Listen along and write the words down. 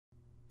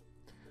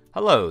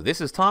Hello,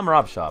 this is Tom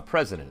Robshaw,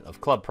 President of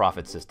Club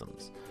Profit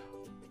Systems.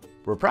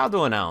 We're proud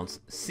to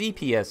announce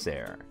CPS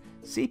AIR.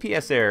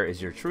 CPS AIR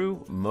is your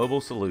true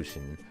mobile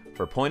solution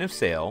for point of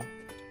sale,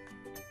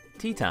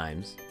 tea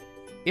times,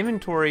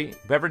 inventory,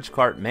 beverage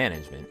cart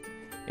management,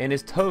 and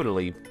is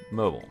totally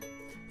mobile.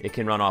 It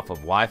can run off of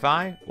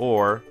Wi-Fi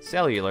or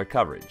cellular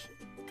coverage.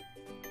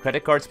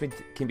 Credit cards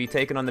can be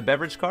taken on the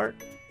beverage cart.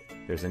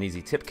 There's an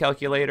easy tip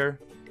calculator.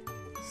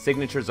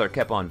 Signatures are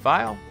kept on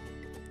file.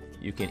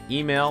 You can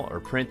email or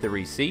print the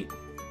receipt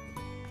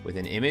with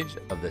an image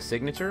of the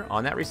signature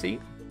on that receipt.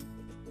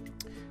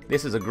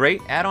 This is a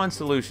great add-on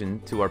solution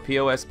to our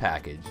POS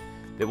package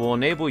that will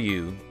enable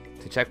you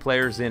to check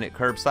players in at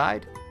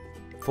curbside,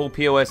 full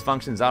POS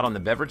functions out on the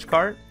beverage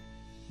cart,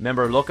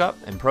 member lookup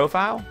and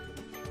profile,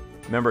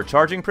 member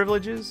charging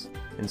privileges,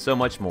 and so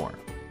much more.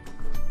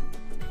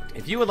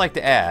 If you would like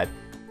to add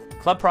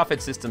Club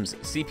Profit Systems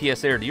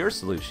CPS AIR to your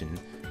solution,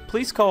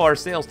 please call our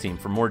sales team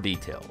for more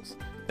details.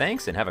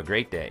 Thanks and have a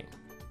great day.